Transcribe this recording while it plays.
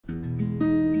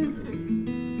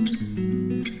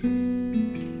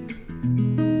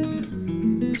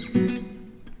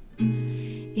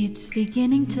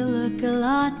beginning to look a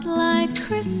lot like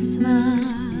Christmas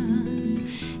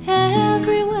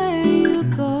everywhere you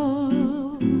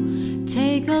go.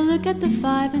 Take a look at the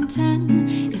 5 and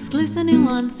 10. It's glistening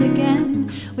once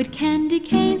again with candy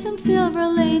canes and silver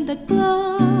lanes that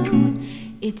glow.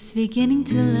 It's beginning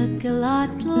to look a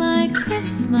lot like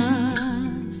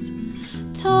Christmas.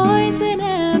 Toys in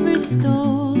every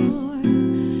store,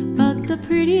 but the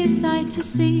prettiest sight to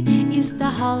see is the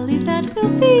holly that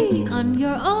will be on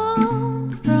your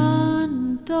own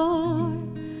front door.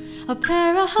 A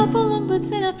pair of hop-along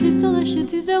boots and a pistol that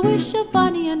shoots is a wish of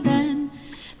Bonnie and Ben.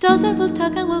 Dolls that will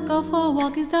talk and will go for a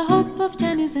walk is the hope of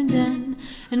Janice and Jen.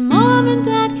 And Mom and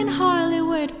Dad can hardly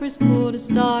wait for school to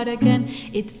start again.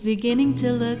 It's beginning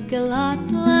to look a lot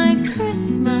like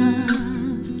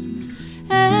Christmas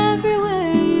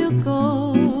everywhere you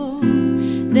go.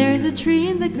 There's a tree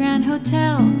in the Grand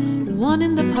Hotel, one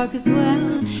in the park as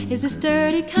well. Is the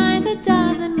sturdy kind that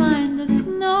doesn't mind the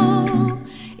snow.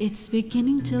 It's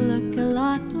beginning to look a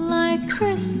lot like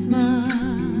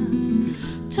Christmas.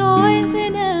 Toys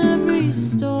in every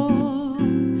store,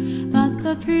 but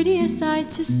the prettiest sight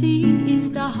to see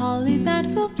is the holly that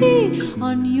will be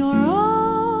on your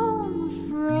own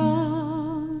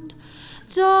front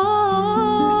door.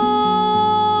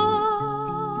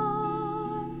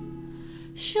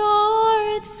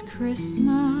 Sure, it's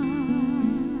Christmas